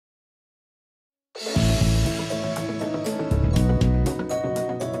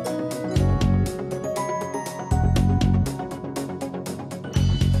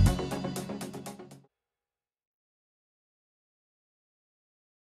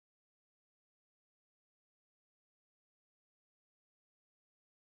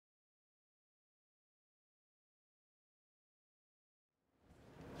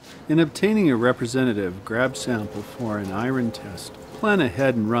In obtaining a representative grab sample for an iron test, plan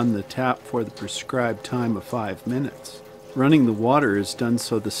ahead and run the tap for the prescribed time of 5 minutes. Running the water is done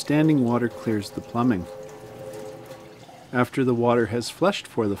so the standing water clears the plumbing. After the water has flushed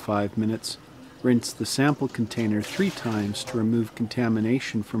for the 5 minutes, rinse the sample container 3 times to remove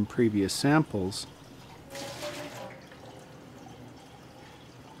contamination from previous samples.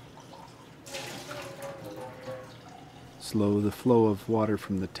 Slow the flow of water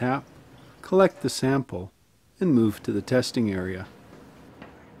from the tap, collect the sample, and move to the testing area.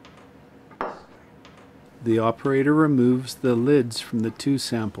 The operator removes the lids from the 2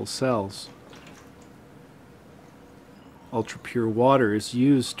 sample cells. Ultra-pure water is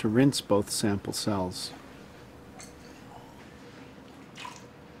used to rinse both sample cells.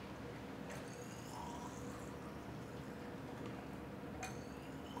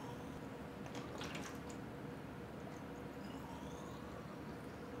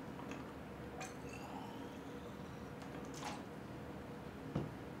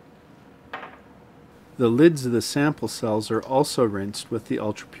 The lids of the sample cells are also rinsed with the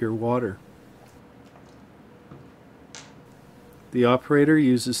ultra-pure water. The operator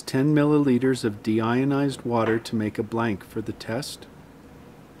uses 10 milliliters of deionized water to make a blank for the test.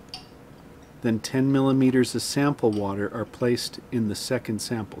 Then 10 millimeters of sample water are placed in the second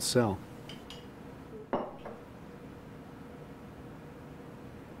sample cell.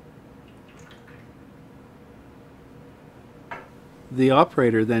 The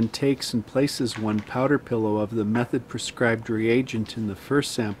operator then takes and places 1 powder pillow of the method prescribed reagent in the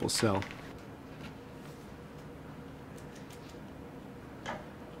first sample cell.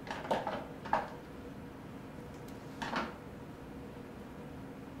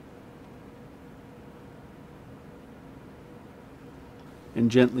 And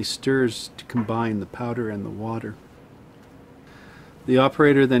gently stirs to combine the powder and the water. The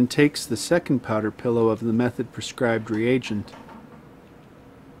operator then takes the second powder pillow of the method prescribed reagent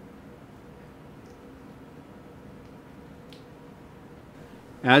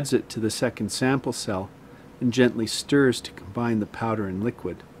adds it to the second sample cell, and gently stirs to combine the powder and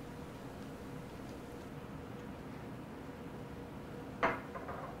liquid.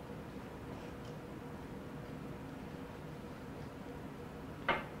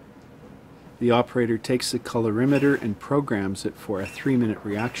 The operator takes the colorimeter and programs it for a 3-minute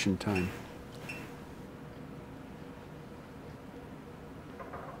reaction time.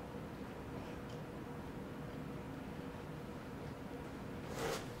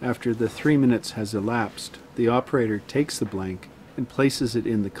 After the 3 minutes has elapsed, the operator takes the blank and places it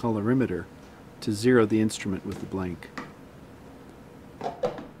in the colorimeter to zero the instrument with the blank.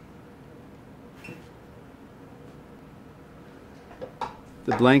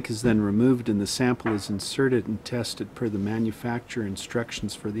 The blank is then removed and the sample is inserted and tested per the manufacturer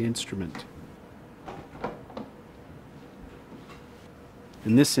instructions for the instrument.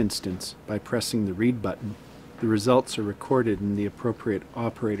 In this instance, by pressing the read button, the results are recorded in the appropriate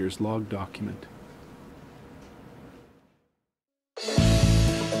operator's log document.